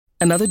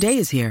Another day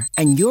is here,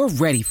 and you're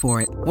ready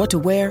for it. What to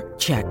wear?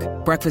 Check.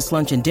 Breakfast,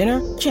 lunch, and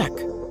dinner? Check.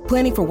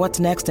 Planning for what's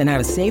next and how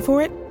to save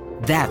for it?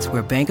 That's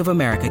where Bank of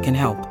America can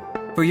help.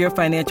 For your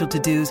financial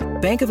to-dos,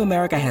 Bank of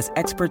America has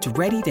experts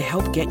ready to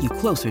help get you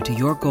closer to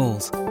your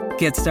goals.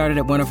 Get started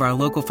at one of our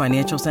local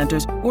financial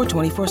centers or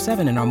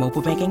 24/7 in our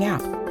mobile banking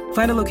app.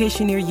 Find a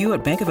location near you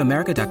at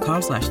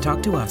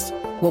bankofamerica.com/talktous.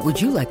 What would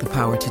you like the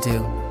power to do?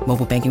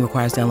 Mobile banking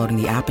requires downloading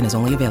the app and is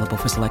only available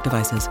for select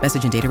devices.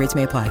 Message and data rates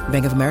may apply.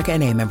 Bank of America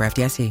N.A., member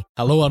FDIC.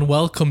 Hello and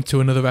welcome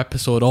to another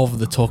episode of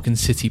the Talking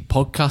City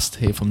podcast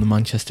here from the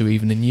Manchester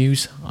Evening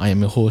News. I am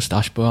your host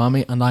Ash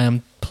Barami and I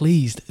am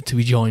pleased to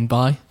be joined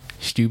by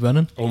Stu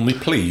Brennan. Only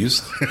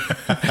pleased.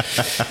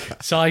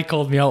 Si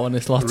called me out on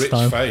this last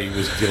time. Rich Fay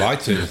was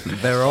delighted.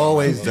 They're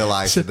always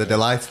delighted. They're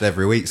delighted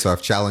every week, so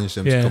I've challenged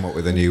them to come up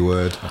with a new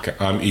word. Okay,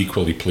 I'm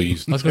equally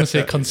pleased. I was going to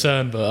say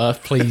concerned,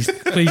 but pleased.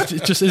 Please,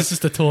 it's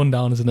just a tone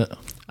down, isn't it?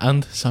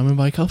 And Simon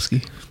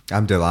Bajkowski.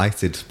 I'm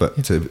delighted, but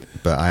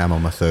I am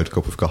on my third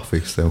cup of coffee,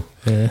 so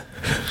yeah.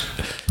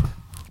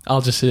 I'll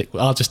just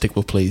stick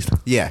with pleased.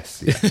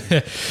 Yes.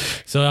 Yeah.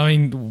 So I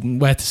mean,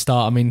 where to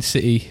start? I mean,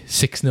 City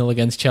 6-0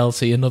 against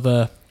Chelsea.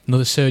 Another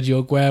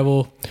Sergio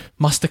Aguero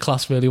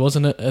masterclass, really,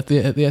 wasn't it, at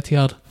the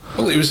Etihad?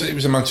 Well, it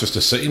was a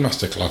Manchester City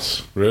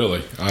masterclass,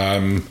 really.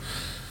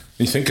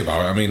 You think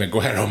about it. I mean,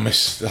 Aguero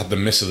had the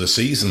miss of the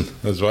season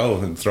as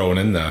well, and thrown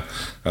in there,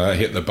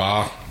 hit the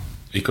bar.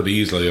 He could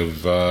easily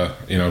have,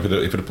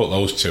 if he'd put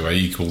those two,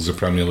 he equals the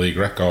Premier League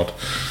record.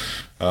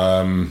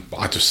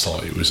 I just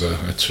thought it was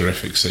a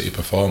terrific City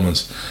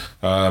performance.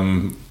 I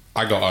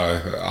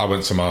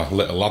went to my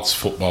little lads'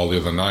 football the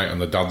other night, and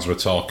the dads were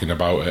talking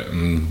about it.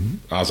 And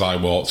as I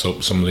walked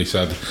up, somebody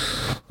said,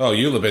 "Oh,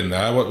 you'll have been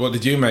there. What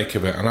did you make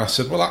of it?" And I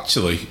said, "Well,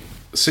 actually,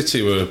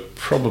 City were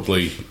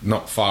probably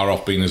not far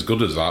off being as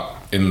good as that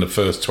in the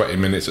first 20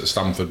 minutes at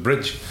Stamford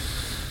Bridge,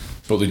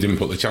 but they didn't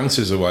put the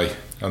chances away."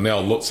 And they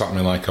all looked at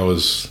me like I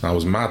was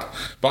mad.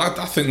 But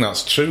I think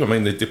that's true. I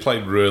mean, they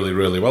played really,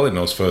 really well in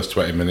those first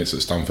 20 minutes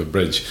at Stamford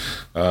Bridge,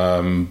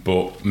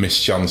 but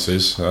missed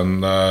chances.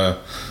 And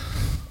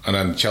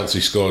then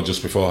Chelsea scored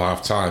just before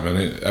half-time,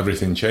 and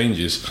everything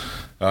changes.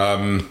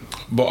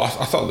 But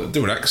I thought that they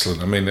were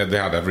excellent. I mean, they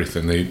had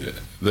everything.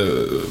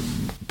 The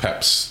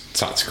Pep's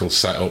tactical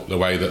setup, the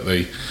way that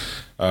they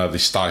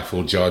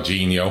stifled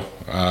Jorginho,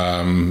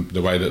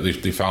 the way that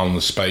they found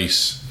the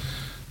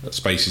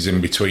spaces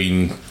in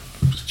between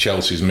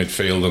Chelsea's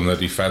midfield and the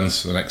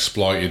defence and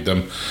exploited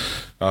them,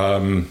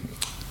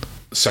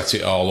 set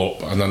it all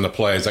up, and then the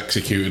players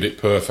executed it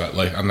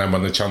perfectly. And then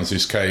when the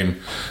chances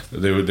came,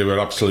 they were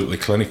absolutely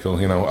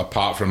clinical. You know,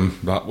 apart from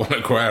that one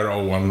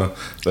Aguero one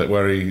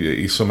where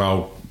he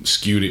somehow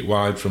skewed it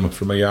wide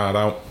from a yard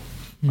out.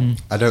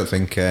 I don't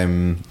think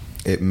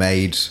it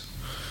made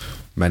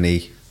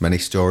many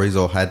stories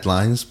or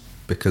headlines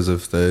because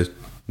of the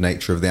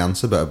nature of the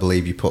answer, but I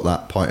believe you put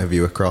that point of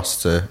view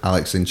across to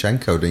Alex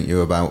Zinchenko, didn't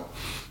you, about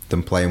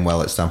them playing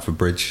well at Stamford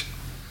Bridge?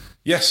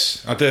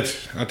 Yes, I did.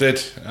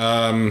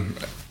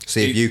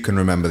 See if you can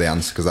remember the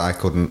answer, because I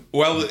couldn't.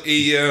 Well,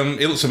 he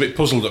looks a bit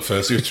puzzled at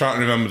first. He was trying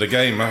to remember the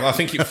game. I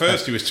think at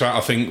first he was trying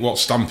to think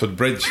what's Stamford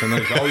Bridge, and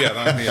then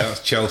that's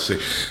Chelsea.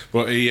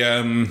 But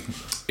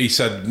he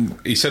said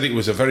it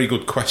was a very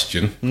good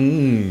question.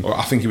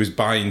 I think he was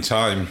buying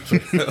time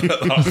at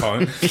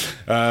that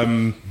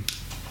point.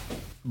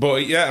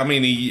 But yeah, I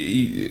mean,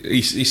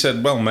 he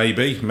said, well,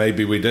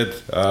 maybe we did,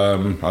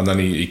 and then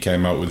he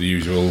came out with the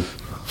usual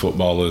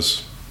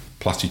footballers'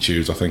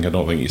 platitudes. I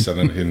don't think he said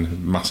anything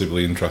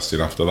massively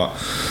interesting after that.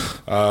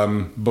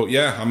 But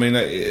yeah, I mean,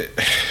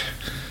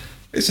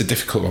 it's a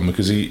difficult one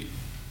because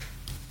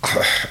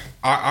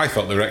I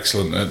thought they were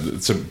excellent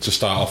to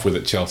start off with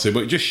at Chelsea,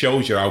 but it just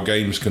shows you how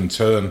games can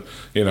turn,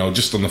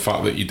 just on the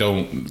fact that you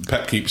don't.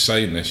 Pep keeps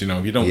saying this, you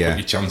don't put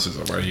your chances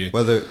away.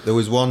 Well, there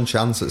was one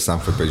chance at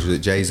Stamford Bridge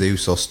with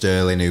Jesus or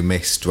Sterling who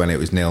missed when it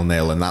was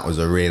 0-0, and that was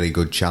a really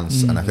good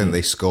chance. And I think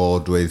they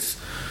scored with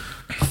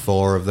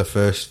 4 of the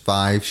first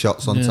 5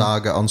 shots on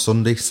target on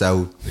Sunday,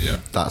 so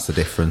that's the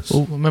difference.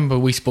 Well, remember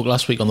we spoke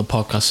last week on the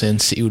podcast saying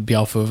City would be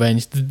out for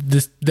revenge.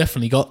 This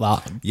definitely got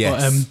that.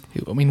 Yes.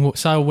 But, I mean,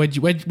 so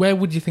where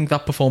would you think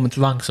that performance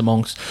ranks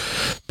amongst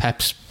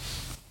Pep's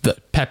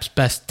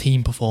best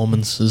team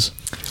performances?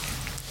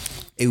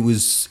 It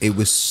was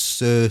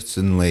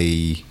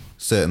certainly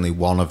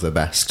one of the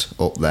best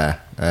up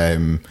there.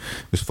 It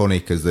was funny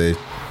because the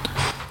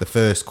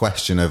first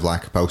question of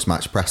like a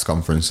post-match press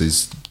conference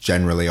is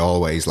generally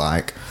always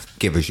like,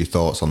 give us your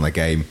thoughts on the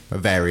game. A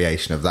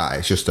variation of that.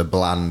 It's just a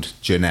bland,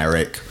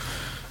 generic,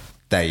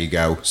 there you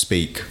go,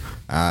 speak.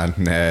 And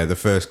the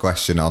first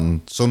question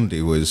on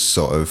Sunday was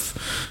sort of,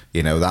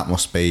 that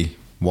must be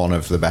one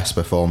of the best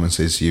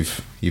performances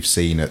you've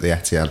seen at the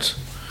Etihad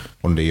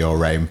under your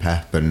reign,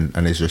 Pep. And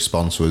his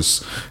response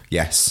was,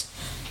 yes.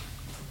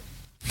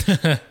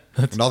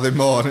 Nothing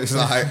more. And it's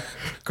like,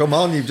 come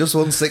on, you've just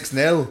won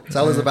 6-0.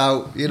 Tell us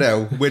about,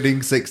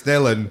 winning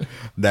 6-0. And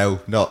no,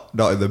 not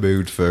in the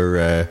mood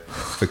for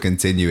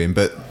continuing.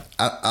 But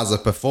as a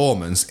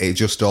performance, it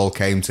just all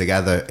came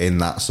together in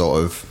that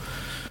sort of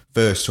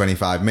first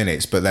 25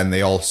 minutes, but then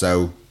they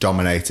also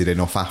dominated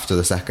enough after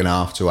the second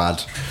half to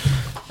add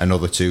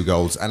another 2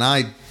 goals. And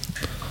I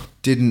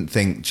didn't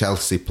think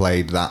Chelsea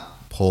played that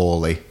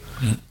poorly.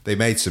 They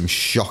made some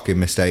shocking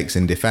mistakes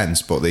in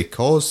defence, but they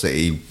caused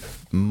City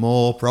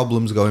more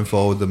problems going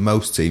forward than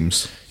most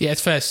teams. Yeah, it's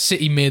fair.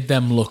 City made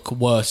them look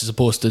worse as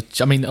opposed to...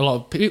 I mean, a lot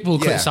of people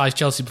criticise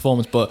Chelsea's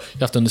performance, but you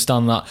have to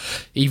understand that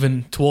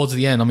even towards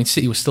the end, I mean,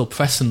 City was still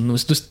pressing. It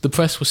was just, the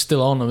press was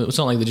still on. I mean, it was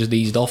not like they just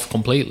eased off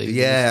completely.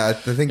 Yeah, I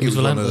think it was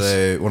one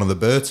of the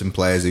Burton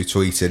players who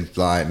tweeted,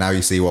 like, now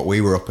you see what we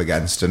were up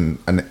against, and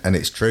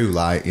it's true,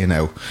 like, you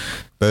know,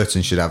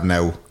 Burton should have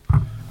no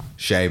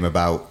shame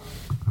about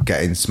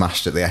getting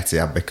smashed at the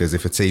Etihad, because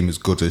if a team as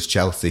good as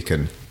Chelsea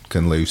can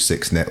lose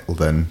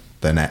 6-0,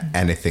 then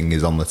anything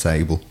is on the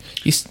table.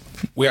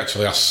 We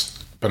actually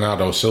asked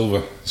Bernardo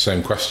Silva the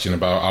same question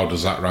about how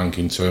does that rank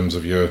in terms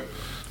of your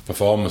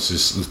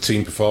performances, the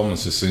team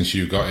performances since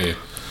you got here.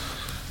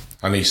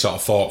 And he sort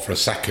of thought for a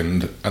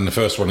second, and the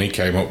first one he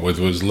came up with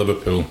was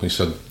Liverpool. He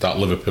said that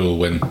Liverpool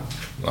win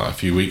a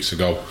few weeks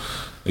ago,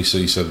 he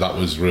said that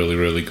was really,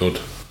 really good.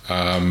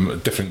 A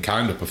different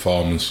kind of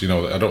performance, you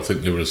know. I don't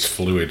think they were as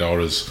fluid or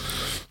as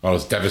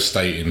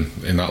devastating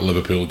in that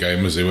Liverpool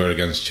game as they were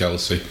against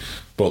Chelsea,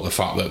 but the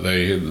fact that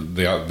they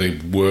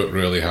worked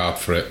really hard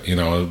for it, you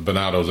know.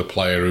 Bernardo's a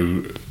player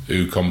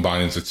who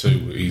combines the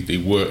two. He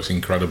works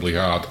incredibly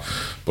hard,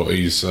 but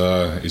he's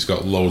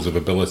got loads of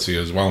ability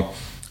as well,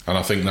 and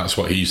I think that's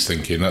what he's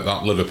thinking. At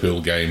that Liverpool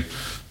game,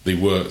 they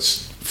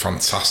worked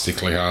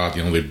fantastically hard.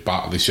 You know,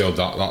 they showed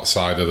that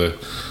side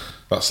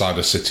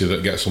of City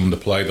that gets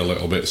underplayed a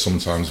little bit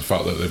sometimes, the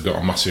fact that they've got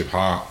a massive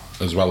heart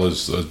as well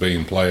as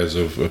being players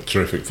of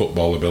terrific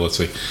football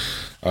ability.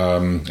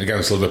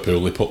 Against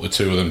Liverpool, they put the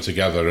two of them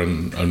together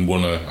and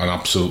won an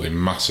absolutely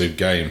massive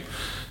game.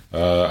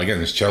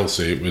 Against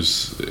Chelsea, it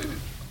was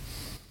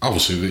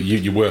obviously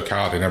you work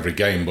hard in every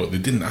game, but they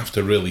didn't have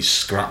to really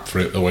scrap for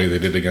it the way they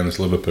did against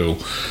Liverpool.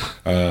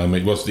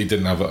 They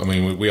didn't have. I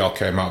mean, we all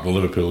came out of the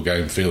Liverpool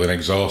game feeling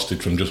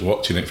exhausted from just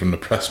watching it from the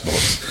press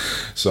box.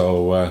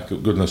 So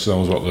goodness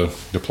knows what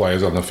the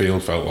players on the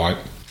field felt like.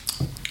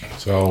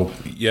 So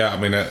yeah, I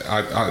mean,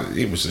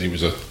 it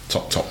was a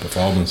top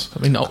performance. I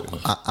mean,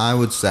 I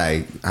would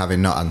say,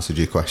 having not answered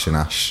your question,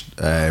 Ash,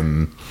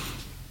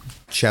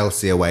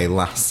 Chelsea away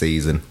last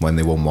season when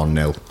they won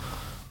 1-0,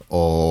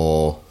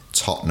 or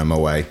Tottenham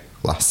away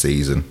last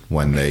season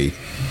when they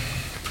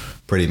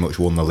pretty much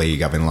won the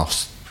league, having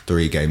lost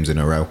 3 games in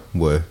a row,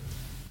 were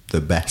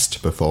the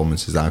best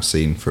performances I've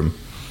seen from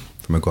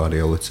a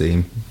Guardiola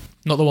team.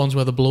 not the ones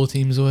where the blow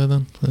teams were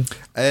then?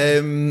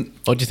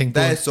 Or do you think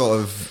they're sort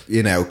of,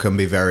 you know, can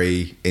be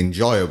very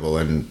enjoyable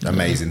and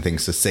amazing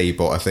things to see,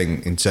 but I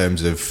think in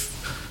terms of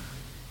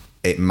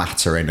it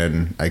mattering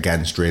and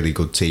against really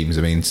good teams,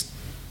 I mean,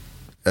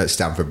 at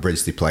Stamford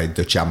Bridge they played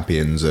the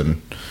champions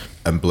and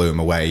blew them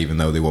away, even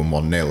though they won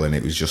 1-0, and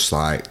it was just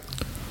like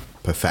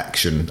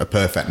perfection, a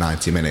perfect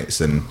 90 minutes,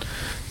 and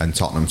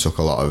Tottenham took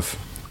a lot of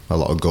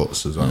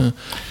guts as well.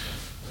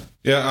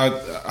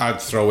 Yeah, I'd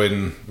throw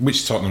in,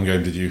 which Tottenham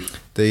game did you?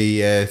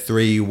 The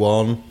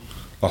 3-1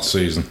 last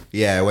season.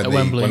 Yeah, when they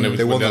won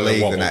the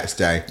league the next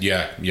day.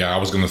 Yeah,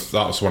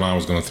 that's one I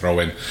was gonna throw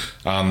in,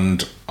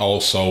 and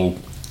also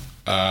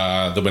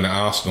the win at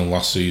Arsenal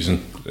last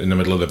season in the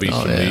middle of the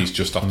beast from Leeds,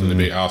 just after they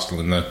beat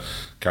Arsenal in the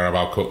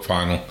Carabao Cup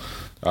final,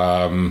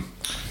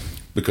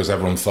 because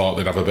everyone thought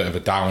they'd have a bit of a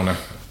downer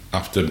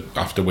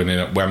after winning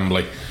at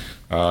Wembley.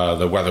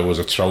 The weather was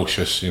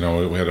atrocious. You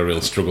know, we had a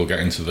real struggle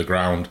getting to the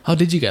ground. How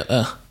did you get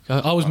there?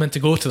 I was meant to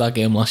go to that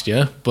game last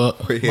year, but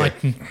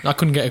I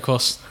couldn't get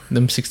across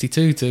them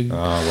 62 to... Oh,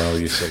 well,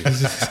 you see.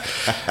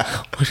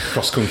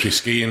 Cross-country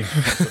skiing.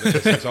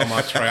 It's all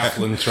my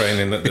triathlon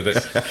training that did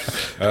it.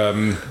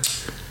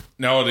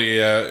 No,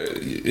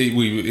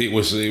 it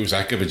was a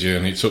heck of a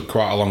journey. It took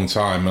quite a long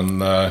time, and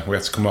we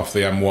had to come off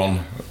the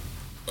M1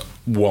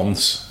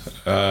 once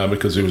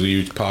because there was a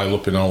huge pile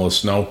up in all the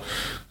snow.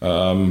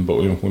 But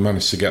we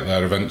managed to get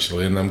there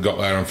eventually, and then got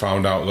there and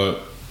found out that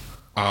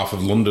half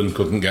of London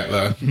couldn't get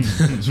there.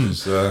 Which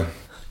was,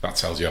 that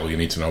tells you all you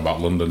need to know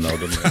about London now,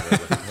 doesn't it?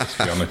 Really? Let's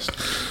be honest.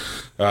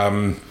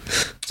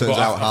 Turns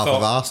out half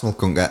of Arsenal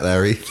couldn't get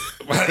there either.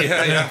 Well,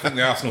 yeah, I think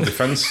the Arsenal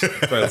defence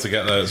failed to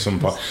get there at some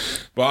point.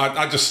 But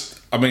I just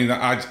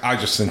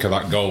think of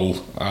that goal,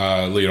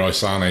 Leroy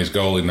Sané's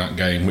goal in that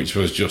game, which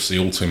was just the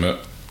ultimate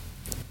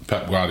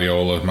Pep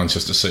Guardiola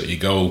Manchester City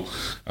goal.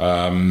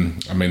 I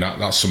mean,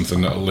 that's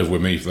something that'll live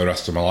with me for the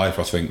rest of my life.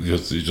 I think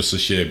just the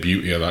sheer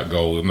beauty of that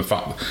goal, and the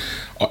fact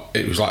that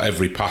it was like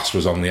every pass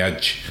was on the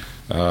edge.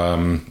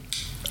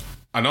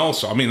 And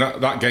also, I mean,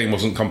 that game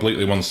wasn't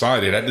completely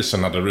one-sided. Ederson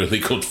had a really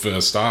good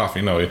first half.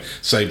 You know, he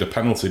saved a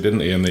penalty,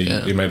 didn't he? And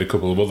he made a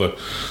couple of other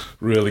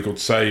really good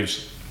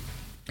saves.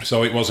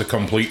 So it was a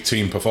complete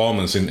team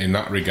performance in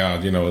that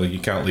regard. You know, you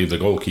can't leave the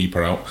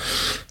goalkeeper out.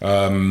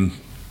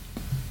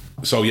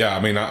 So yeah, I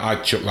mean,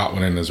 I'd chuck that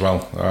one in as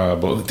well.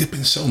 But there've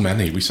been so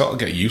many, we sort of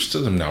get used to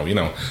them now. You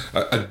know,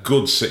 a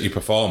good City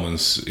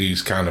performance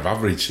is kind of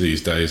average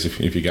these days, if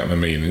you get what I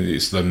mean.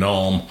 It's the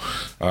norm,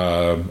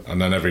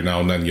 and then every now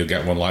and then you'll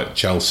get one like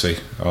Chelsea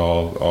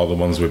or the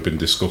ones we've been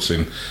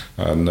discussing,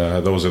 and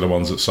those are the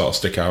ones that sort of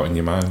stick out in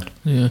your mind.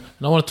 Yeah, and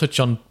I want to touch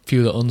on a few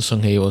of the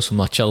unsung heroes from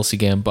that Chelsea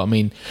game. But I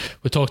mean,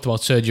 we talked about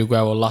Sergio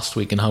Aguero last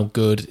week and how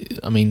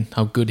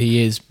good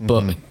he is.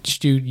 But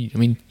Stu, I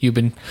mean, you've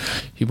been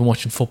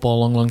watching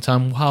football a long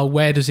time.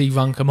 Where does he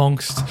rank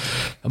amongst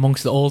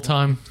the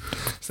all-time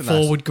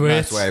forward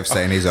greats? Nice way of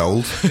saying he's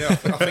old. Yeah,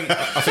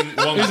 I think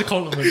one. It was a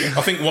compliment.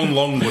 I think one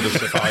long would have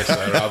sufficed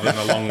there, rather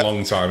than a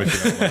long time.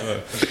 If you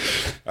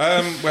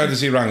know. Where does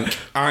he rank?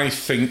 I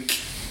think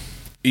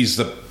he's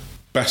the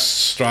best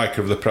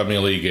striker of the Premier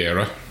League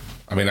era.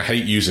 I mean, I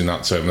hate using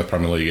that term, the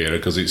Premier League era,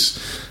 because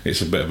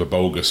it's a bit of a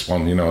bogus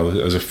one. You know,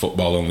 as if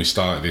football only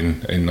started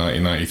in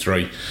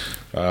 1993.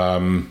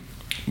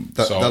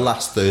 The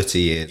last 30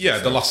 years. Yeah,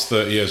 the last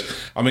 30 years.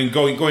 I mean,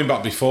 going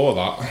back before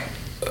that,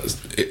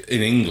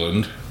 in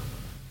England,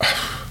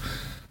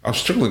 I'm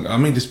struggling. I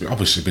mean, there's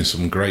obviously been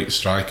some great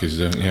strikers.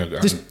 You know,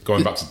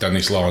 going back to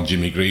Dennis Law and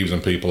Jimmy Greaves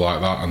and people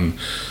like that, and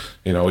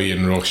you know,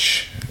 Ian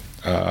Rush.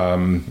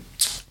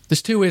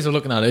 There's two ways of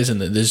looking at it, isn't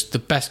there? There's the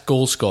best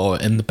goal scorer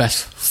and the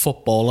best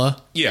footballer.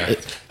 Yeah.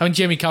 I mean,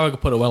 Jamie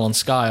Carragher put it well on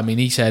Sky. I mean,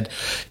 he said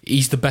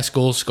he's the best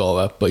goal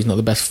scorer, but he's not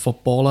the best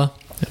footballer.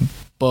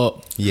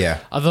 But yeah,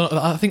 I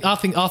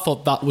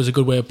thought that was a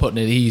good way of putting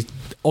it.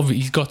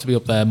 He's got to be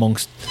up there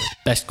amongst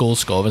best goal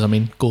scorers. I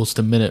mean, goals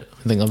to minute.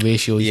 I think the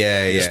ratio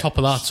is top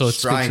of that. So it's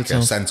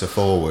striker, centre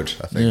forward.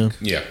 I think.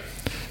 Yeah,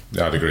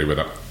 I'd agree with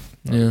that.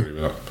 I'd agree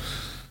with that.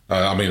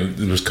 I mean,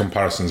 there was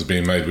comparisons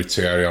being made with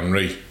Thierry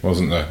Henry,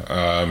 wasn't there?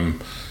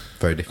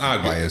 Very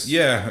different players.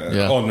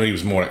 Yeah. Henry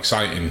was more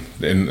exciting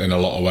in a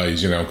lot of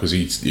ways, you know, because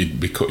he'd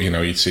be cut, you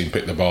know, you'd see him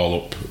pick the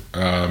ball up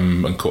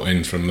and cut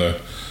in from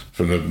the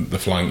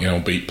flank, you know,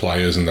 beat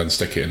players and then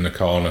stick it in the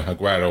corner.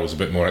 Aguero was a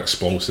bit more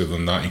explosive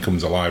than that. He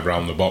comes alive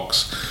round the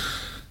box.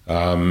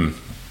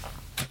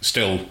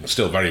 Still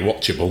very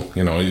watchable.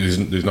 You know,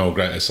 there's no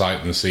greater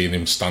sight than seeing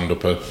him stand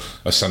up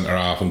a centre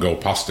half and go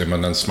past him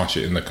and then smash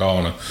it in the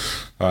corner.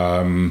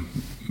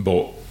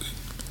 But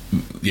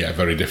yeah,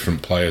 very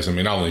different players. I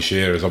mean, Alan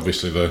Shearer is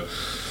obviously the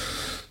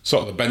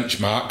sort of the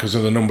benchmark because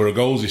of the number of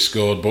goals he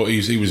scored, but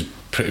he was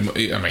pretty much,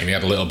 I mean, he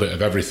had a little bit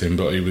of everything,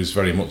 but he was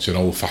very much an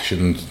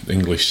old-fashioned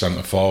English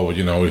centre forward,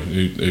 you know,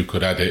 who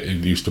could edit. He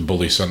used to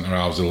bully centre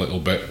halves a little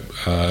bit.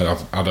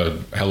 I've had a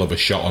hell of a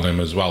shot on him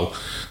as well,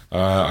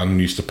 and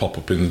used to pop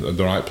up in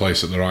the right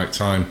place at the right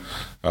time.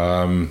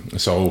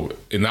 So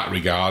in that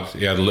regard,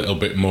 he had a little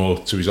bit more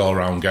to his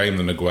all-round game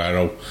than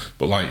Aguero.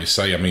 But like you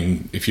say, I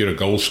mean, if you're a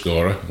goal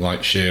scorer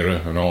like Shearer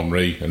and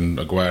Henry and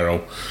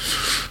Aguero,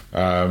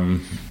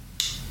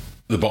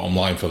 the bottom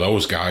line for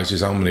those guys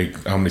is how many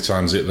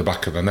times hit the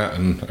back of the net,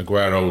 and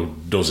Aguero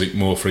does it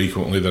more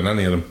frequently than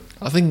any of them.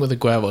 I think with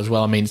Aguero as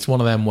well, I mean, it's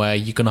one of them where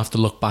you're going to have to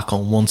look back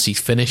on once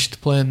he's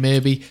finished playing,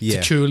 maybe, to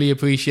truly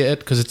appreciate it,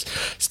 because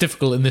it's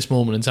difficult in this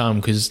moment in time,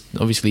 because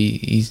obviously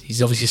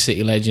he's obviously a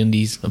City legend,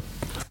 he's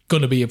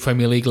going to be a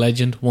Premier League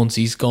legend once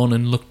he's gone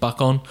and looked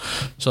back on.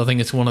 So I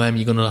think it's one of them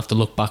you're going to have to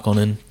look back on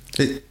and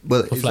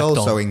it's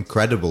also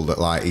incredible that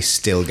like he's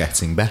still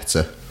getting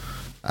better,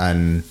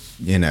 and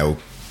you know,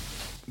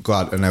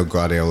 I know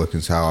Guardiola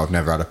can say, I've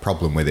never had a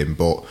problem with him,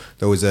 but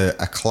there was a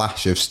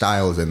clash of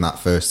styles in that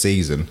first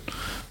season,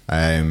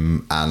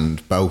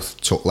 and both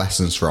took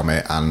lessons from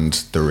it, and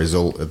the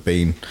result have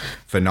been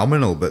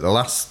phenomenal. But the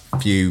last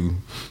few,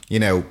 you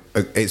know,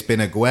 it's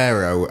been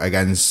Aguero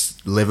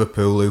against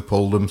Liverpool who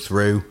pulled them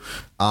through,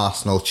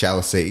 Arsenal,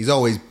 Chelsea.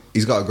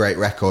 He's got a great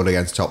record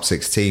against top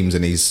six teams,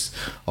 and he's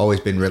always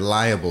been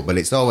reliable, but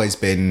it's always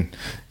been,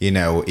 you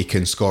know, he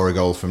can score a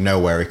goal from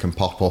nowhere, he can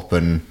pop up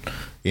and,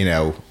 you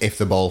know, if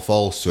the ball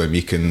falls to him,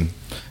 he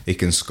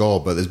can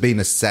score. But there's been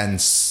a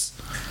sense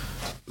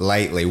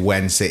lately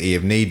when City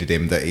have needed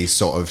him that he's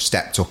sort of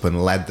stepped up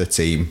and led the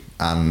team,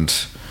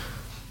 and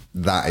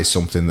that is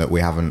something that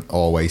we haven't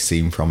always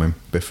seen from him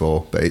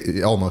before. But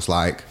it almost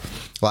like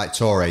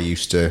Toure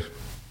used to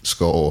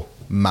score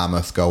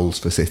mammoth goals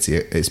for City.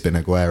 It's been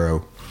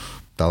Aguero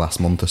the last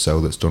month or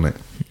so that's done it.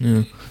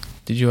 Yeah.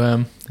 Did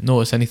you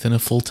notice anything at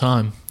full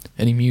time?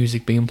 Any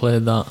music being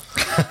played that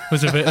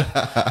was a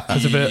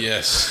bit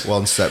Yes,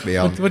 one step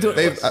beyond.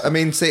 I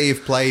mean, City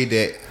have played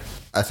it,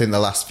 I think, the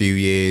last few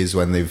years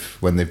when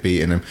they've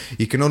beaten them.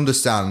 You can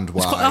understand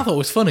why. I thought it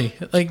was funny.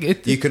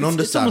 You can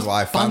understand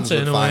why fans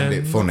would find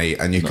it funny,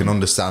 and you can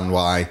understand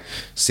why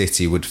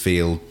City would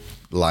feel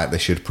like they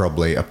should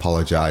probably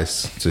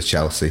apologise to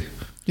Chelsea.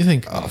 You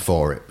think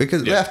for it,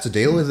 because they have to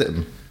deal with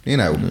it. You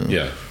know.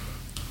 Yeah.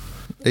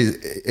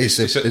 It's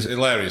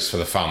hilarious for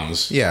the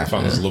fans. Yeah, the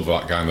fans love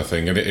that kind of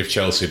thing. And if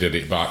Chelsea did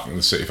it back,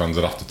 the City fans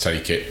would have to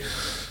take it.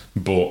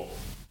 But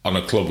on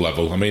a club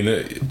level, I mean,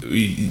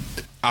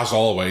 as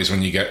always,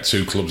 when you get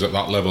two clubs at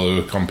that level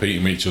who are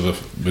competing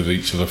with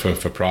each other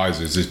for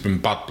prizes, there's been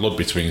bad blood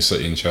between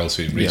City and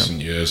Chelsea in recent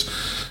years,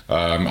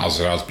 as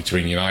there has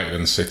between United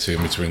and City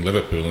and between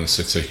Liverpool and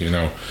City.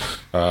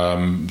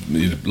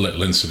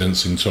 Little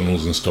incidents in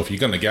tunnels and stuff. You're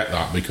going to get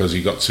that because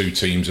you've got two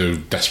teams who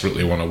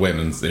desperately want to win,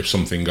 and if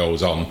something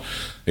goes on,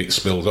 it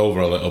spills over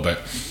a little bit.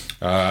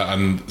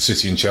 And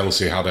City and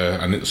Chelsea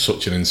had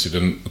such an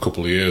incident a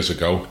couple of years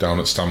ago down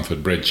at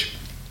Stamford Bridge.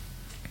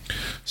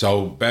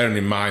 So bearing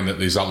in mind that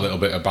there's that little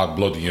bit of bad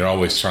blood, and you're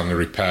always trying to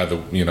repair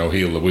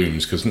heal the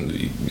wounds, because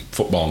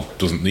football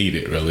doesn't need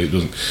it really. It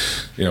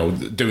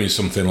doesn't, doing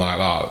something like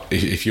that.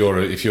 If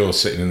you're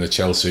sitting in the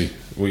Chelsea,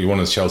 you're one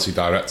of the Chelsea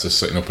directors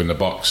sitting up in the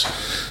box,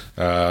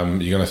 you're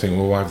going to think,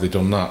 well, why have they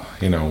done that?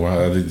 Why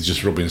are they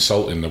just rubbing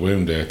salt in the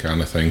wound here,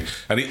 kind of thing?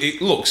 And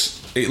it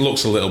looks a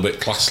little bit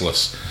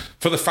classless.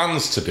 For the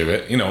fans to do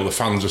it, the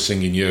fans were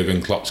singing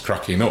Jurgen Klopp's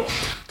cracking up.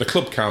 The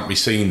club can't be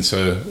seen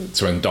to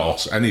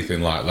endorse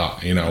anything like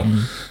that,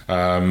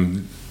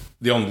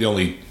 The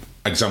only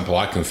example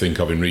I can think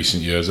of in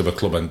recent years of a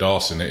club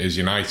endorsing it is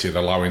United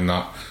allowing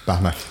the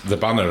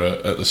banner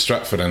at the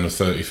Stretford end of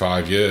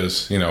 35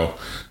 years,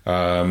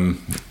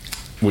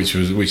 which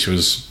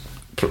was.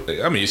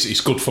 I mean,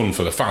 it's good fun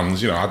for the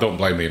fans. I don't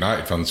blame the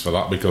United fans for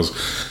that, because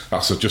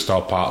that's just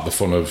all part of the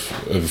fun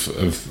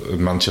of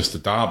Manchester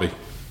Derby.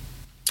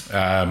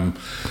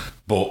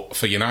 But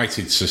for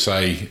United to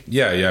say,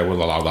 yeah,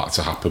 we'll allow that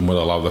to happen,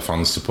 we'll allow the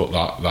fans to put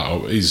that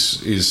out,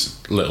 is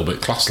a little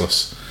bit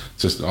classless.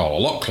 A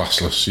lot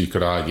classless, you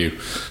could argue.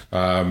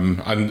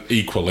 And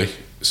equally,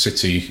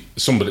 City,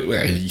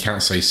 you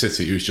can't say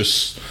City, it was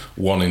just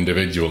one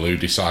individual who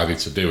decided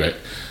to do it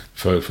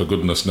for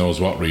goodness knows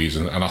what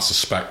reason. And I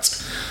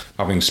suspect,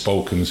 having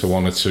spoken to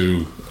one or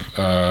two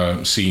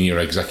senior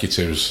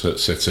executives at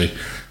City,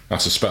 I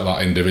suspect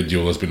that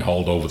individual has been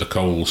hauled over the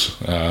coals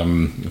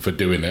for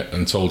doing it,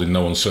 and told in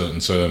no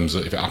uncertain terms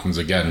that if it happens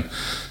again,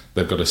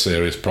 they've got a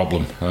serious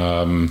problem.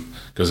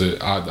 Because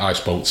I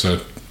spoke to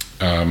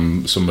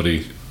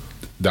somebody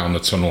down the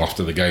tunnel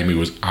after the game who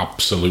was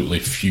absolutely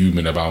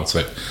fuming about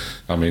it.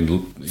 I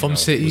mean, from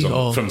City,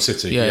 from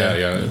City,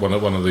 yeah. One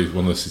of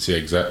the City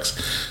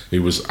execs, he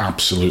was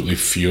absolutely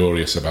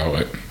furious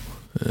about it,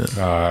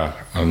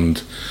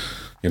 and.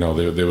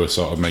 They were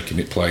sort of making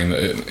it plain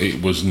that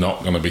it was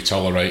not going to be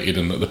tolerated,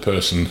 and that the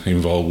person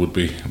involved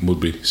would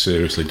be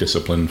seriously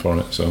disciplined for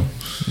it. So,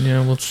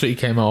 City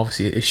came out,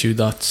 obviously issued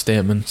that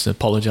statement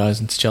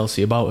apologising to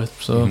Chelsea about it.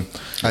 So,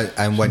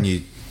 and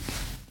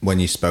when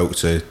you spoke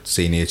to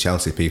senior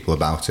Chelsea people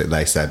about it,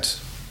 they said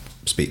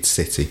speak to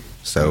City.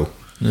 So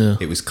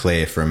it was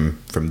clear from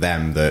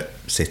them that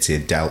City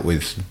had dealt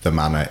with the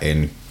manner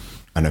in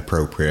an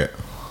appropriate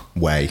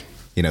way.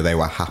 They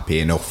were happy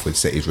enough with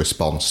City's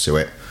response to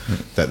it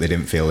that they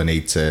didn't feel the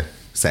need to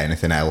say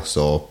anything else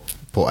or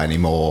put any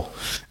more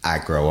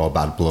aggro or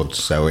bad blood.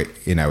 So it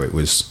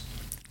was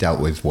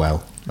dealt with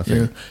well, I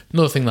think.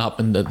 Another thing that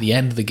happened at the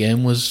end of the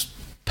game was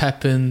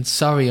Pep and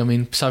Sarri. I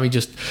mean, Sarri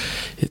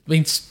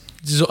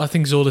I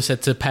think Zola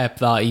said to Pep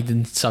that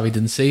Sarri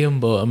didn't see him,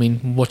 but I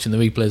mean, watching the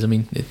replays, I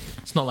mean,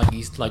 it's not like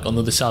he's like on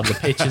the other side of the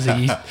pitch, is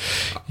he?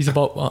 He's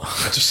about what?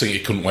 I just think he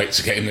couldn't wait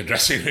to get in the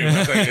dressing room.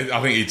 I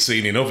think he'd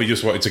seen enough. He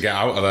just wanted to get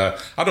out of there.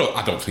 I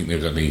don't think there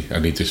was any I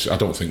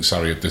don't think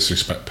Sarri would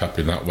disrespect Pep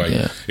in that way.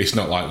 Yeah. It's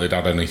not like they'd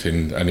had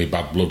any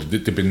bad blood.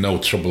 There'd been no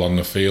trouble on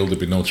the field. There'd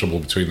been no trouble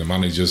between the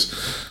managers.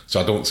 So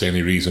I don't see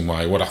any reason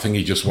why. I think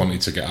he just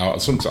wanted to get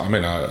out.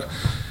 Sometimes,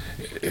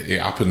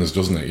 it happens,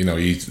 doesn't it?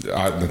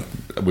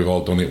 We've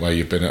all done it where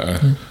you've been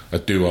at a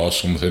do or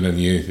something,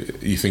 and you're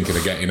thinking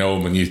of getting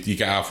home, and you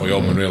get halfway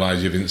home and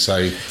realise you didn't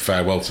say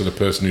farewell to the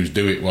person whose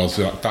do it was,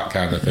 that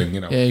kind of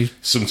thing.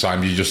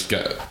 Sometimes you just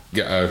get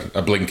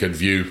a blinkered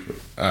view,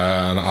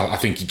 and I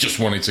think he just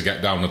wanted to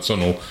get down the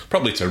tunnel,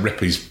 probably to rip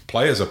his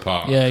players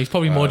apart. Yeah, he's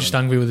probably more just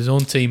angry with his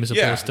own team as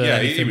opposed to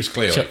anything. He was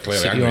clearly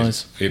angry.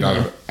 He'd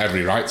had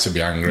every right to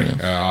be angry.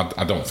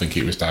 I don't think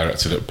it was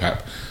directed at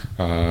Pep.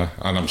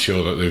 And I'm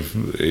sure that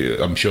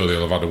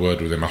they'll have had a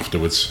word with him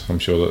afterwards. I'm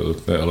sure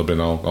that it'll have been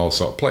all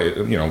sort of play.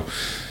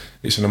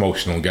 It's an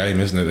emotional game,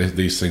 isn't it?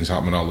 These things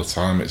happen all the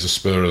time. It's a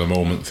spur of the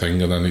moment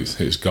thing, and then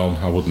it's gone.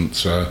 I wouldn't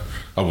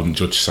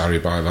judge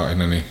Sarri by that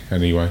in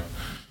any way.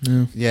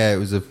 Yeah, it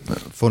was a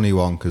funny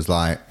one because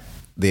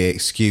the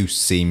excuse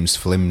seems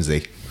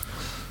flimsy.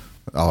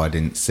 I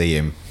didn't see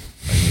him,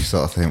 and you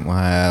sort of think,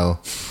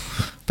 well.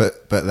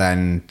 But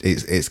then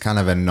it's kind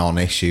of a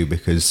non-issue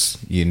because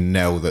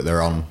that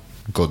they're on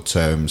good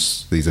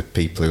terms. These are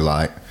people who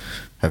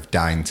have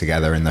dined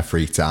together in their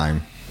free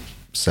time,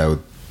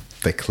 so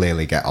they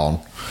clearly get on.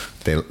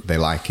 They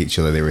like each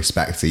other. They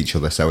respect each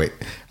other. So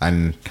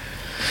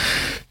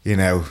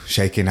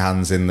shaking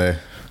hands in the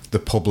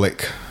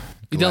public.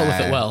 You dealt with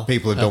it well.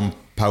 People have done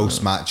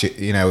post-match.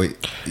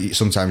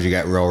 Sometimes you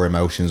get raw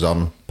emotions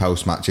on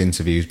post-match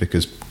interviews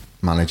because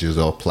managers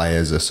or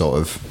players are sort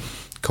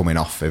of coming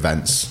off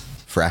events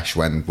fresh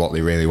when what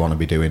they really want to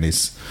be doing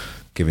is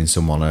giving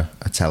someone a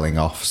telling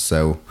off.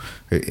 So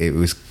it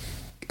was,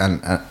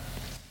 and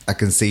I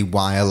can see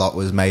why a lot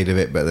was made of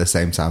it, but at the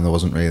same time, there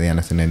wasn't really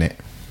anything in it.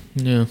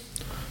 Yeah.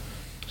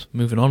 So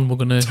moving on, we're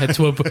gonna head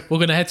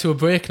to a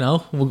break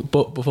now.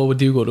 But before we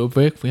do go to a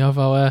break, we have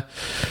our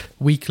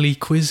weekly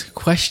quiz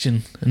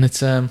question, and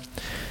it's I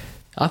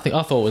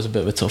thought it was a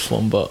bit of a tough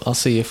one, but I'll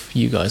see if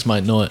you guys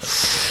might know it.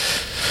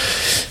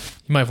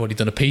 You might have already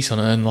done a piece on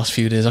it in the last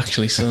few days,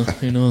 actually. So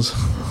who knows?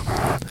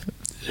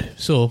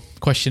 So,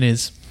 question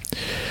is,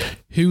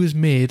 who has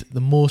made the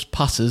most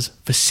passes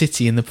for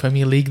City in the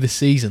Premier League this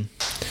season?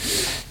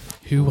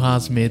 Who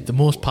has made the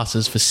most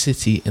passes for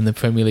City in the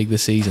Premier League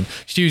this season?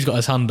 Stu's got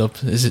his hand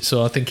up. Is it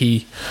so? I think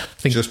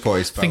just put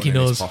his phone in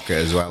his pocket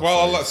as well. Well,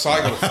 I'll let Si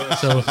go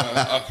first. So,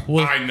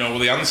 I know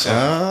the answer.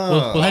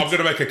 I'm going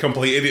to make a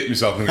complete idiot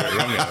myself and get it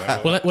wrong.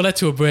 Yeah. We'll head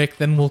to a break,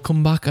 then we'll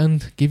come back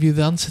and give you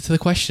the answer to the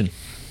question.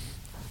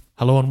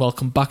 Hello and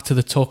welcome back to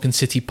the Talking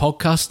City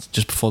podcast.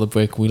 Just before the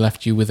break, we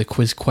left you with a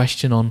quiz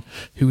question on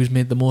who has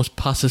made the most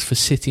passes for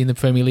City in the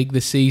Premier League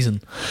this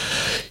season.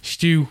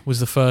 Stu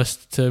was the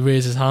first to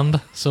raise his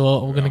hand,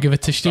 so we're going to give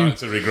it to Stu. I'm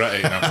starting to regret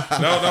it now.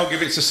 No,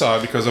 give it to Si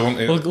because I want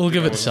it. We'll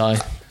give it to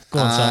Si. Go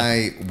on, Si.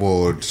 I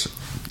would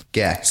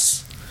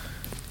guess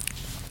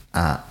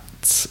at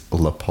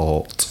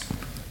Laporte.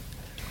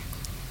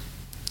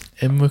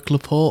 Aymeric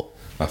Laporte.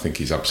 I think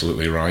he's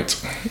absolutely right.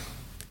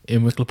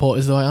 Aymeric Laporte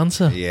is the right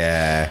answer.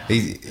 Yeah,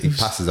 he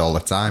passes all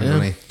the time,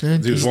 doesn't he? Yeah,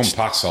 there was one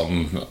pass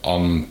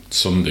on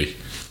Sunday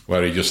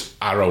where he just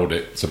arrowed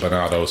it to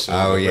Bernardo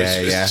Silva. Oh, yeah,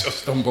 It's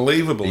just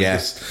unbelievable.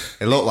 Yes,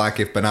 it looked like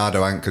if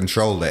Bernardo hadn't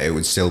controlled it, it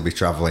would still be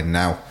travelling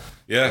now.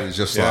 Yeah. It was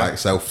just like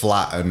so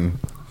flat and...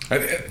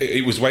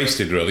 It was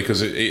wasted, really,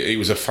 because it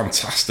was a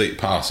fantastic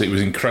pass. It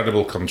was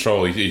incredible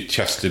control. He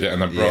chested it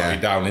and then brought it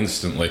down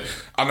instantly.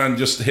 And then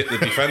just hit the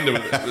defender.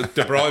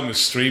 De Bruyne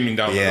was streaming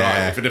down the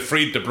right. If it had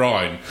freed De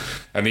Bruyne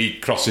and he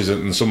crosses it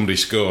and somebody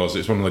scores,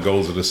 it's one of the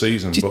goals of the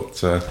season. I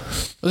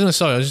was just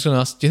going to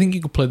ask, do you think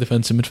you could play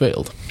defensive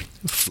midfield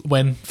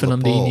when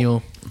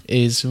Fernandinho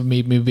is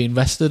maybe being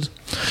rested?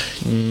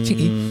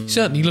 He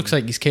certainly looks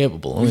like he's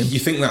capable. I mean, you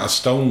think that of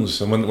Stones,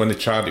 and when they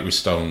tried it with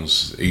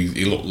Stones,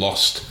 he looked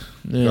lost.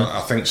 Yeah. I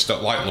think,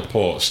 like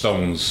Laporte,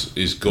 Stones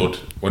is good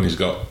when he's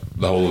got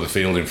the whole of the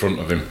field in front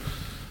of him.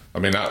 I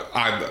mean,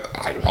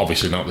 I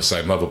obviously not at the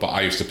same level, but I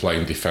used to play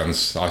in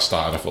defence. I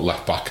started off at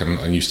left back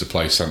and used to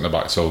play centre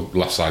back, so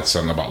left side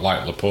centre back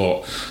like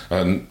Laporte,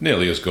 and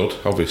nearly as good,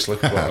 obviously.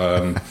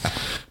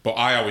 But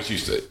I always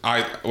used to.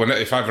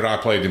 If ever I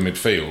played in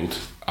midfield,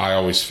 I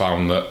always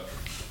found that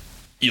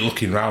you're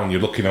looking round,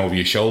 you're looking over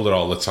your shoulder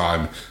all the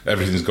time.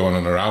 Everything's going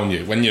on around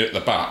you. When you're at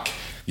the back,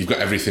 you've got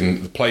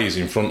everything. The players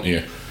in front of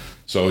you.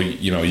 So,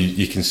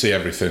 you can see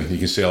everything. You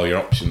can see all your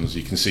options.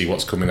 You can see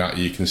what's coming at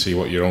you. You can see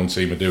what your own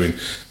team are doing.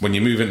 When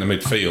you move into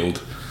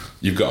midfield,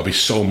 you've got to be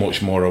so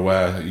much more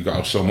aware. You've got to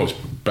have so much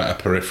better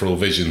peripheral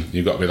vision.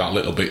 You've got to be that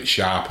little bit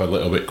sharper, a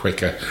little bit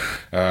quicker,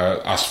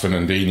 as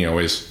Fernandinho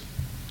is.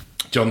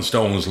 John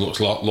Stones looked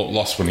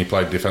lost when he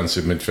played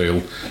defensive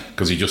midfield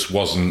because he just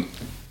wasn't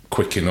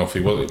quick enough.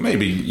 He was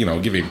maybe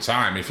give him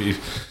time. If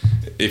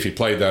he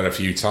played there a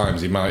few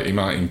times, he might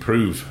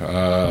improve.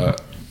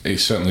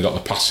 He's certainly got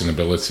the passing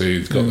ability,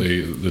 he's got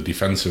the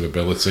defensive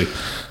ability,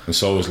 and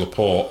so has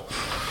Laporte.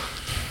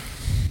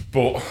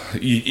 But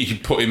you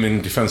put him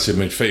in defensive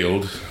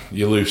midfield,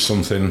 you lose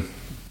something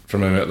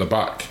from him at the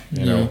back,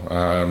 you know.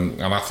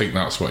 And I think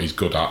that's what he's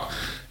good at.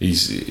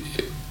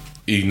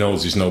 He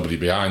knows there's nobody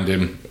behind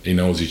him. He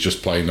knows he's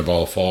just playing the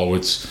ball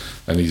forwards,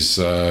 and he's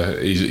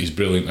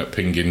brilliant at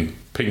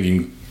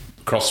pinging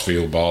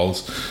crossfield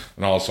balls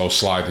and also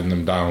sliding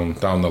them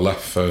down the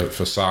left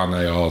for Sane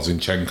or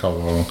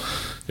Zinchenko or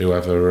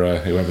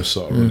whoever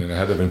sort of running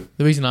ahead of him.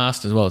 The reason I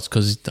asked as well is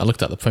because I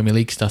looked at the Premier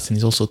League stats and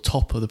he's also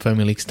top of the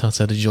Premier League stats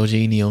out of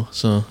Jorginho.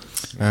 So, all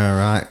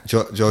right,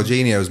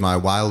 Jorginho's my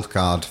wild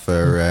card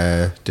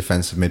for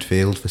defensive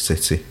midfield for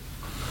City.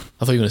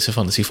 I thought you were going to say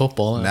fantasy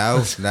football. No.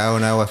 I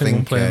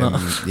think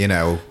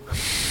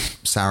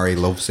Sarri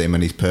loves him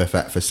and he's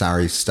perfect for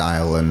Sarri's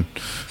style. And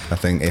I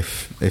think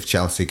if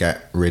Chelsea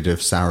get rid of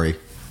Sarri,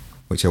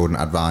 which I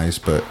wouldn't advise,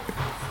 but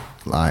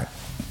like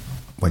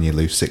when you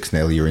lose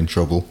 6-0, you're in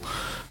trouble.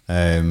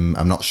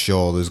 I'm not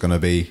sure there's going to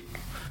be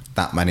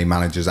that many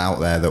managers out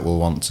there that will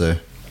want to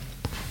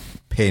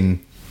pin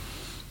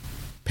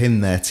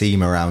their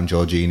team around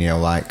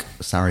Jorginho like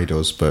Sarri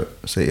does,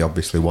 but City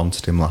obviously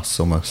wanted him last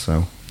summer,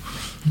 so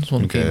I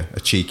think a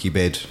cheeky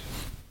bid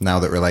now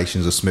that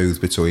relations are smooth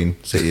between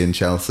City and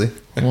Chelsea.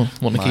 Want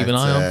to keep an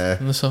eye on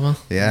in the summer.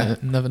 Yeah.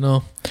 Never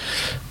know.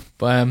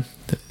 But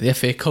the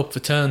FA Cup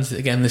returns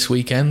again this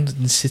weekend,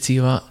 and City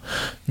are at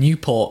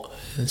Newport.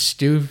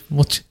 Stu,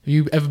 have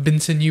you ever been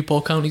to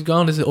Newport County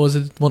Ground? Or is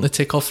it one to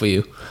tick off for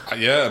you?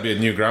 Yeah, it'd be a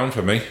new ground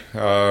for me.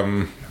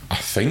 I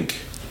think.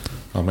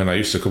 I mean, I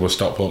used to cover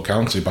Stockport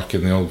County back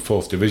in the old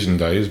 4th Division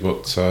days,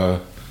 but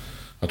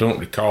I don't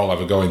recall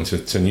ever going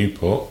to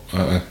Newport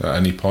at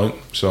any point.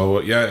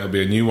 So it'll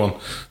be a new one.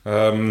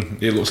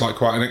 It looks like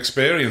quite an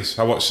experience.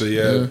 I watched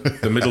the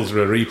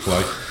Middlesbrough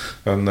replay,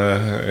 and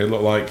it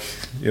looked like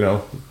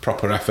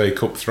proper FA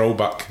Cup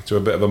throwback to a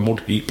bit of a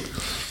mud heap.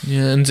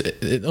 Yeah, and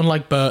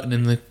unlike Burton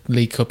in the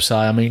League Cup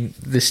side, I mean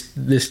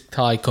this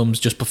tie comes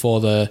just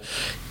before the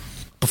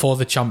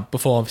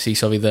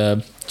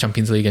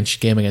Champions League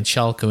game against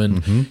Schalke,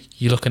 and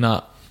you're looking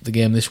at the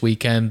game this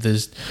weekend.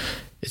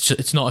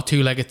 It's not a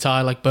two-legged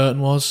tie like Burton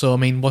was. So I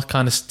mean, what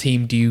kind of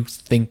team do you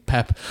think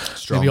Pep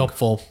will be up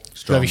for?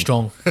 Strong. Very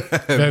strong,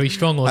 very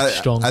strong, or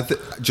strong?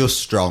 Just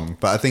strong,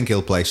 but I think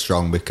he'll play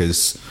strong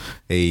because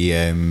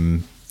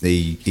he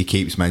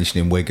keeps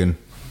mentioning Wigan,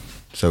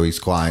 so he's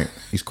quite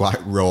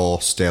raw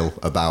still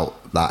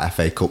about that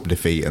FA Cup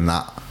defeat and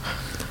that.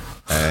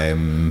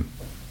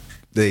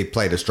 They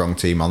played a strong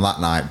team on that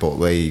night, but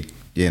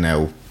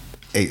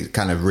it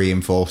kind of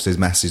reinforced his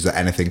message that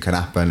anything can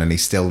happen, and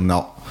he's still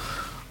not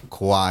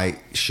quite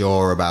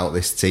sure about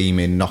this team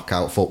in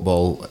knockout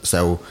football.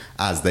 So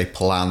as they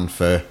plan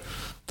for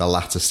the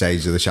latter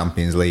stage of the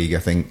Champions League, I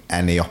think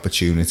any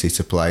opportunity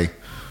to play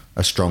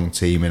a strong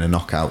team in a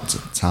knockout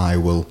tie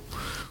will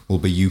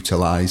be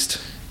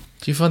utilised.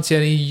 Do you fancy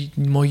any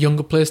more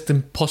younger players to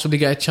possibly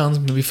get a chance?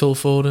 Maybe Phil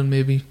Foden,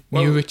 maybe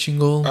Muric in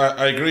goal?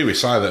 I agree with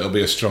Si that it'll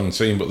be a strong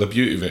team, but the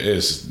beauty of it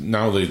is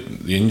now the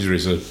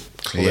injuries are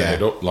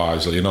cleared up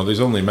largely. There's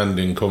only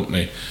Mendy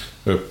Company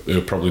who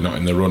are probably not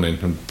in the running,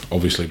 and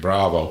obviously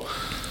Bravo.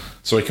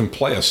 So he can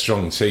play a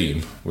strong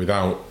team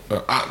without...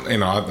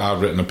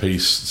 I've written a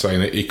piece saying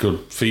that he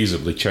could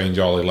feasibly change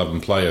all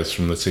 11 players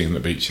from the team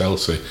that beat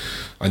Chelsea,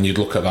 and you'd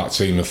look at that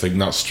team and think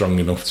that's strong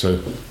enough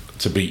to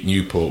beat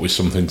Newport with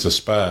something to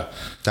spare.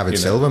 David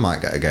Silva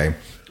might get a game.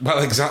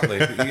 Well, exactly.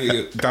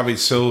 David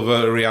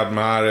Silva, Riyad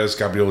Mahrez,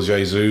 Gabriel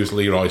Jesus,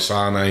 Leroy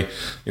Sané.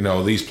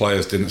 These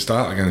players didn't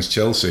start against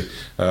Chelsea.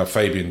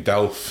 Fabian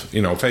Delph.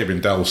 Fabian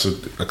Delph's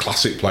a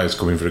classic player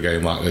coming for a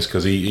game like this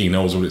because he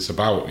knows what it's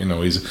about.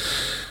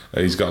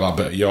 He's got that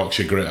bit of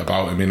Yorkshire grit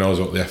about him. He knows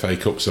what the FA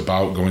Cup's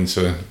about. Going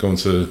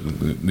to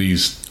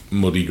these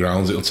muddy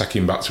grounds, it'll take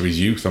him back to his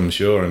youth, I'm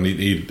sure, and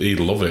he'd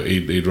love it.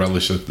 He'd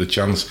relish the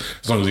chance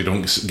as long as he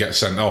don't get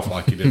sent off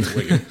like he did at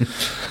Wigan.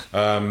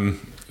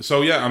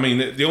 So I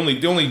mean, the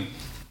only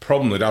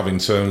problem they'd have in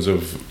terms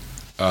of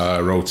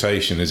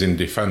rotation is in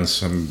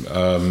defence, and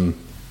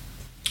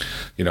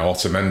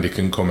Otamendi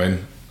can come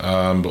in,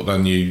 but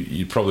then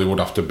you probably would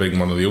have to bring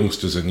one of the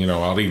youngsters in,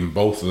 or even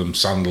both of them,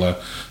 Sandler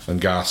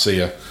and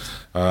Garcia.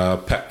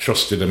 Pep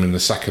trusted them in the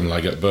second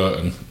leg at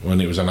Burton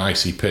when it was an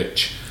icy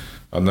pitch,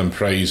 and then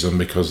praised them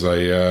because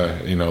they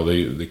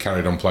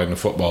carried on playing the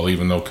football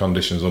even though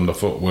conditions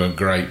underfoot weren't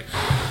great.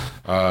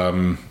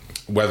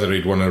 Whether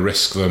he'd want to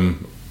risk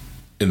them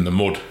in the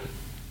mud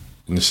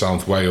in the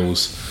South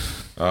Wales,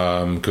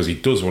 because he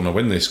does want to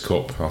win this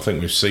cup. I think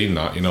we've seen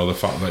that. The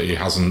fact that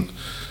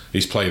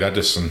he's played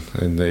Edison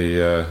in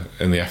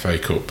the FA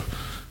Cup,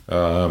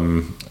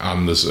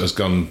 and has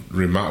gone.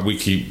 We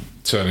keep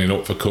turning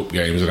up for cup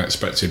games and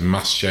expecting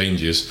mass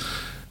changes,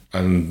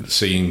 and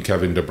seeing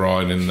Kevin De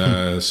Bruyne and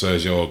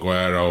Sergio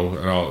Aguero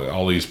and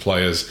all these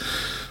players.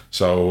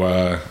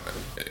 So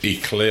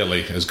he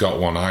clearly has got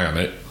one eye on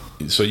it.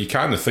 So you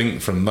kind of think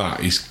from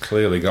that he's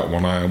clearly got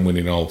one eye on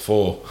winning all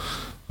four.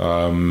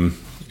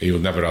 He'll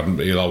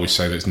always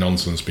say that it's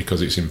nonsense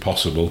because it's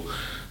impossible.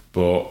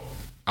 But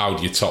how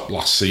do you top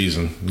last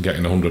season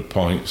getting 100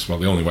 points? Well,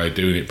 the only way of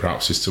doing it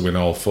perhaps is to win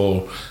all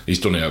four. He's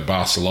done it at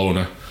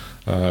Barcelona,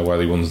 where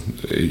he won.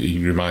 He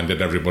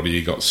reminded everybody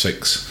he got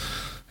 6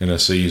 in a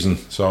season.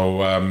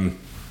 So I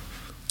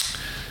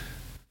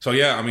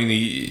mean,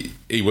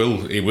 he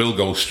will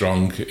go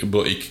strong,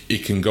 but he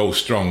can go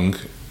strong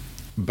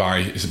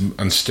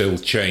and still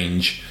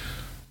change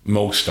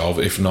most of,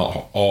 if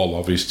not all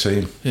of, his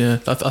team. Yeah,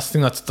 I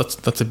think that's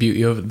the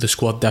beauty of the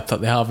squad depth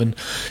that they have. And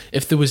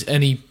if there was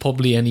any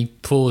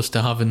pros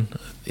to having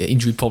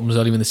injury problems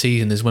early in the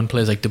season, is when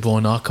players like De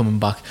Bruyne are coming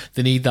back.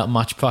 They need that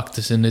match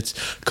practice, and it's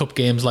cup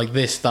games like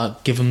this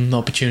that give them the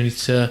opportunity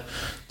to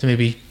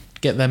maybe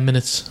get their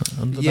minutes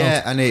under the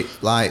belt. And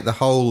the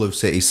whole of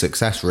City's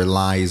success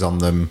relies on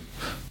them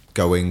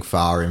going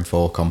far in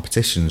 4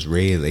 competitions,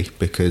 really,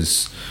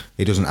 because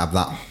he doesn't have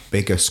that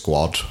bigger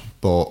squad,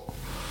 but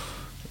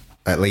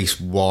at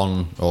least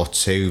 1 or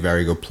 2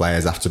 very good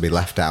players have to be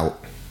left out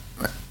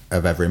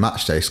of every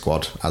matchday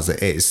squad as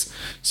it is.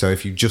 So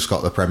if you've just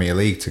got the Premier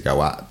League to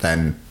go at,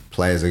 then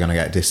players are going to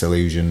get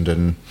disillusioned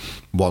and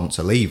want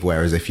to leave,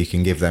 whereas if you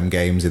can give them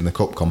games in the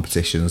cup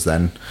competitions,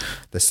 then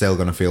they're still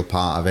going to feel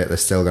part of it, they're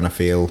still going to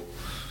feel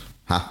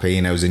happy.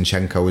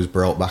 Zinchenko was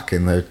brought back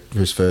in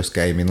his first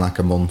game in like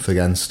a month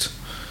against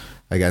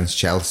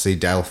Chelsea.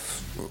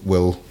 Delph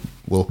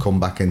will come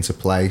back into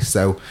play,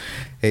 so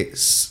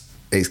it's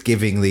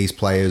giving these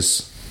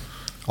players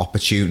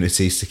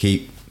opportunities to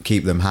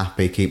keep them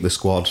happy, keep the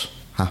squad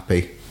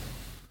happy.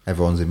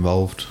 Everyone's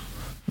involved.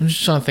 I'm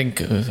just trying to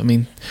think. I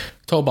mean,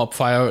 talk about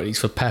priorities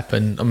for Pep,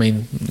 and I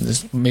mean,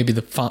 there's maybe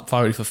the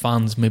priority for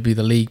fans, maybe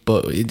the league.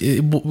 But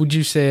would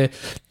you say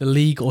the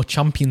league or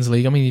Champions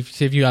League? I mean,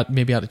 if you had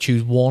to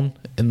choose one,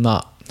 and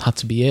that had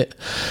to be it,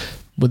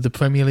 would the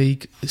Premier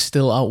League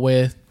still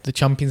outweigh the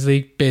Champions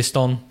League based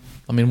on,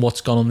 I mean,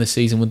 what's gone on this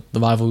season with the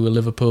rivalry with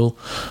Liverpool,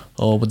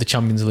 or would the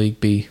Champions League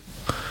be?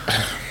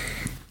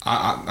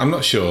 I'm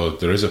not sure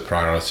there is a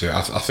priority.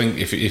 I think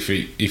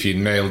if you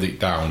nailed it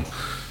down,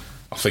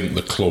 I think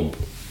the club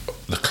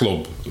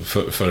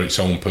for its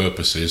own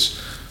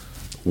purposes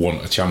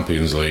want a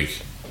Champions League,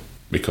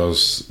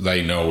 because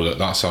they know that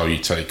that's how you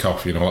take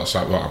off. You know, that's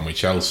like what happened with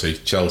Chelsea.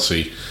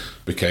 Chelsea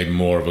became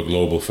more of a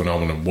global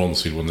phenomenon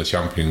once he'd won the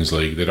Champions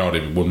League. They'd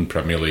already won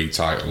Premier League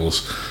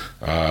titles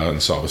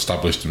and sort of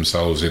established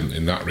themselves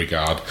in that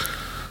regard.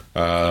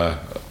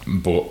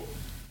 But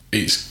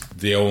it's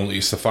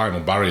the final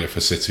barrier for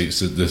City. It's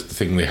the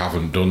thing they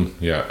haven't done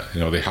yet.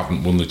 You know, they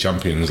haven't won the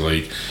Champions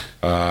League,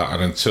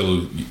 and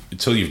until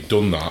you've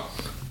done that,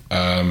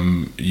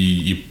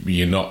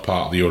 you're not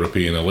part of the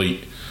European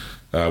elite.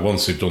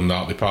 Once they've done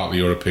that, they're part of the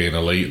European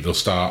elite. They'll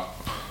start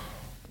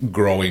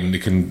growing. They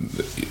can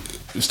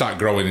start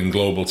growing in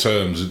global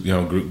terms. You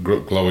know,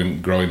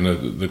 growing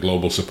the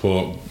global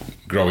support,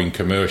 growing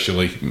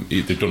commercially.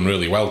 They've done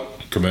really well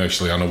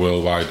commercially on a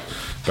worldwide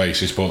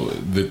basis, but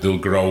they'll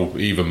grow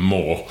even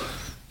more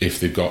if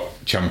they've got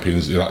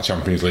that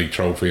Champions League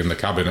trophy in the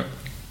cabinet.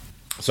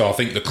 So I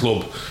think the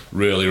club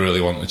really,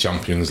 really want the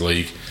Champions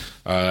League.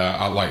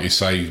 Like you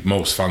say,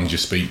 most fans you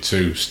speak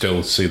to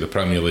still see the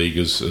Premier League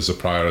as a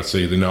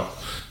priority. They're not,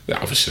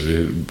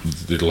 obviously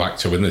they'd like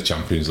to win the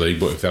Champions League,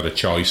 but if they had a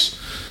choice,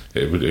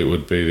 it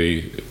would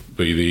be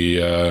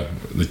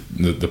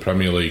the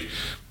Premier League.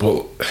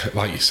 But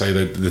like you say,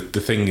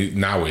 the thing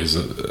now is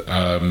that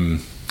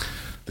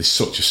there's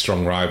such a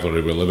strong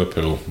rivalry with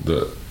Liverpool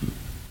that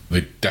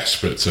they're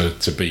desperate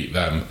to beat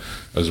them,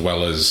 as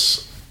well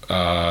as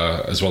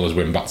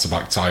win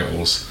back-to-back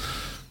titles.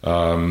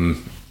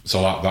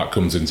 So that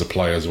comes into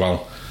play as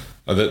well.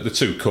 The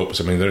two cups,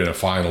 I mean, they're in a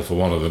final for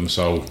one of them,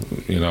 so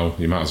you know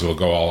you might as well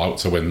go all out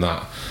to win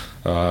that.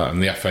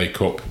 And the FA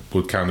Cup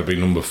would kind of be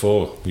number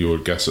 4, you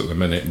would guess at the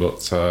minute.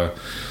 But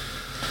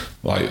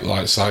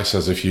like Si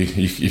says, if you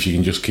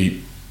can just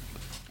keep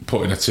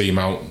putting a team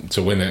out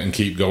to win it and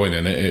keep going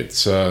in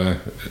it,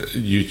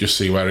 you just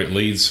see where it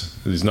leads.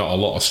 There's not a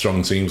lot of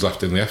strong teams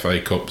left in the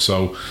FA Cup,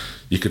 so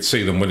you could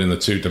see them winning the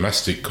 2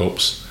 domestic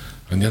cups,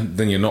 and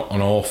then you're not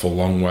an awful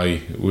long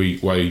way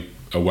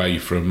away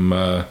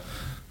from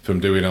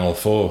doing all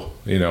 4.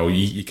 You know,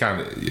 you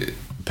can't.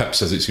 Pep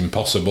says it's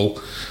impossible.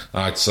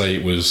 I'd say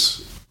it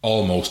was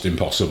almost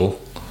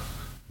impossible,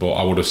 but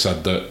I would have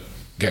said that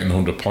getting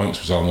 100 points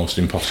was almost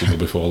impossible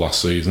before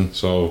last season.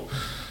 So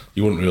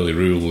you wouldn't really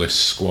rule this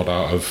squad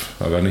out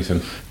of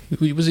anything.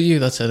 Was it you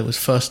that said it was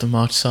 1st of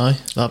March, Si?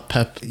 That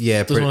Pep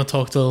doesn't want to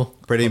talk till...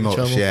 Pretty much,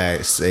 yeah.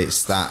 It's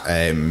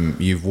that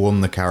you've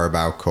won the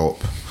Carabao Cup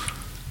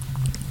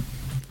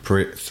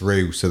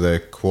through to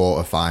the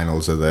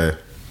quarterfinals of the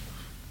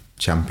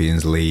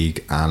Champions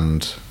League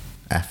and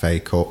FA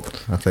Cup,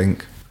 I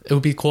think. It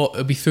would be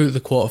through the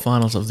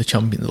quarterfinals of the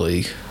Champions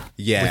League.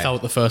 Yeah.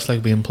 Without the first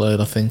leg being played,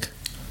 I think.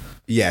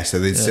 Yeah, so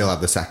they'd still have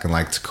the second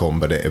leg to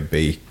come, but it'd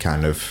be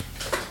kind of,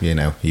 you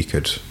know, you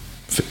could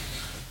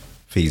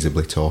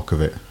feasibly talk of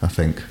it, I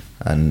think,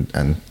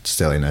 and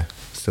still in a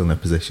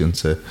position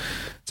to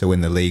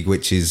win the league,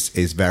 which is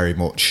very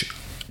much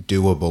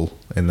doable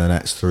in the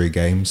next 3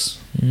 games.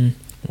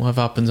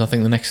 Whatever happens, I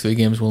think the next 3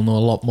 games we'll know a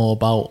lot more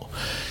about.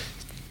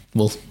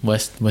 Well, where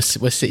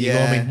City go.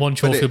 I mean, one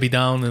trophy will be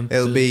down, and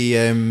it'll be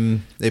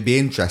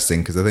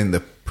interesting, because I think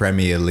the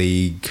Premier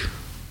League,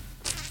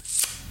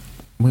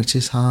 which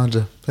is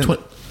harder. I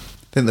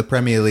think the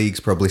Premier League's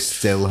probably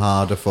still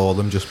harder for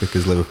them, just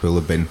because Liverpool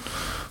have been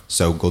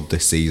so good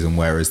this season,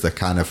 whereas they're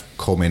kind of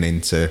coming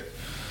into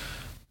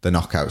the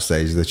knockout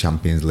stage of the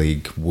Champions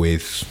League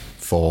with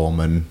form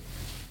and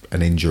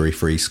an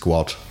injury-free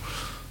squad.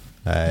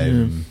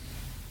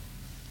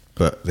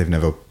 But they've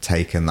never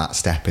taken that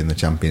step in the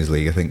Champions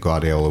League. I think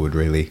Guardiola would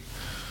really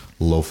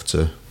love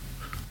to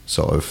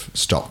sort of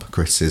stop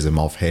criticism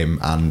of him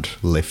and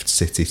lift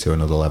City to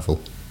another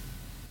level.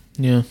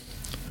 Yeah.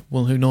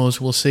 Well, who knows?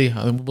 We'll see.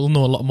 We'll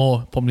know a lot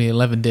more probably in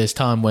 11 days'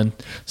 time when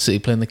City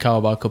play in the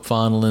Carabao Cup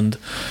final, and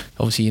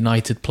obviously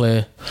United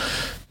play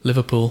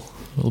Liverpool.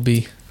 It'll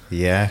be...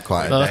 Yeah,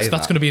 quite a day.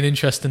 That's going to be an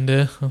interesting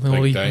day. I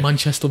think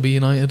Manchester will be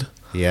United.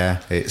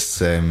 Yeah, it's...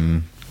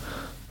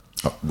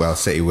 well,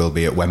 City will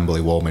be at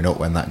Wembley warming up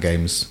when that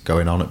game's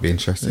going on. It'd be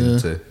interesting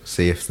to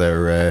see if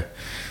they're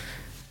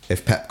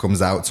if Pep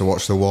comes out to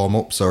watch the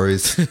warm-ups or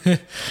is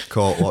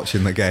caught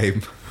watching the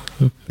game.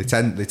 They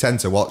tend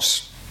to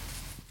watch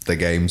the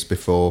games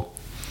before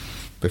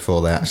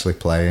they actually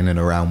play, in and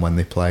around when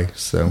they play.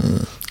 So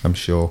I'm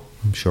sure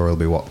he'll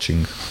be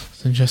watching.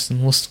 It's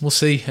interesting. We'll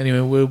see. Anyway,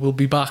 we'll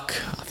be back,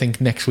 I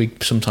think, next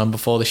week sometime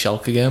before the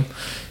Schalke game.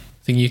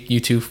 I think you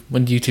two.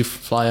 When do you two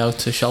fly out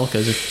to Schalke?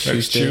 Is it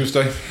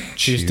Tuesday?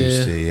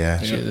 Tuesday, yeah.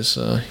 Cheers,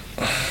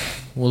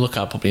 we'll look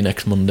at it probably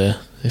next Monday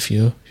if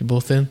you're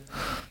both in.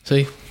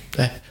 See,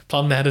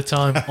 plan ahead of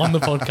time on the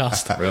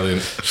podcast.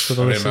 Brilliant.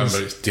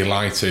 Remember, it's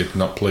delighted,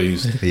 not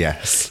pleased.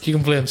 Yes. You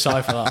can blame Si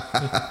for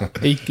that.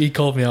 He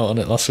called me out on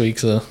it last week,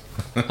 so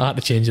I had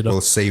to change it up.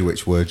 We'll see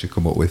which word you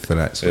come up with for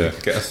next week. Yeah,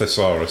 get a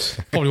thesaurus.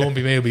 Probably won't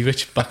be me, it'll be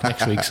Rich back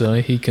next week, so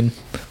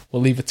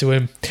we'll leave it to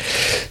him.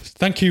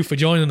 Thank you for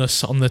joining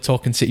us on the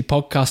Talking City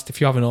podcast. If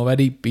you haven't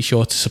already, be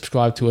sure to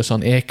subscribe to us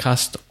on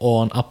Acast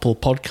or on Apple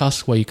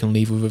Podcasts, where you can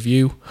leave a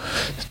review.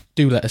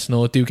 Do let us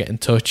know, do get in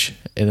touch,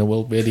 and it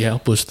will really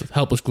help us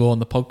grow on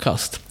the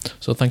podcast.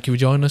 So thank you for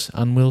joining us,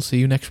 and we'll see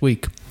you next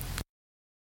week.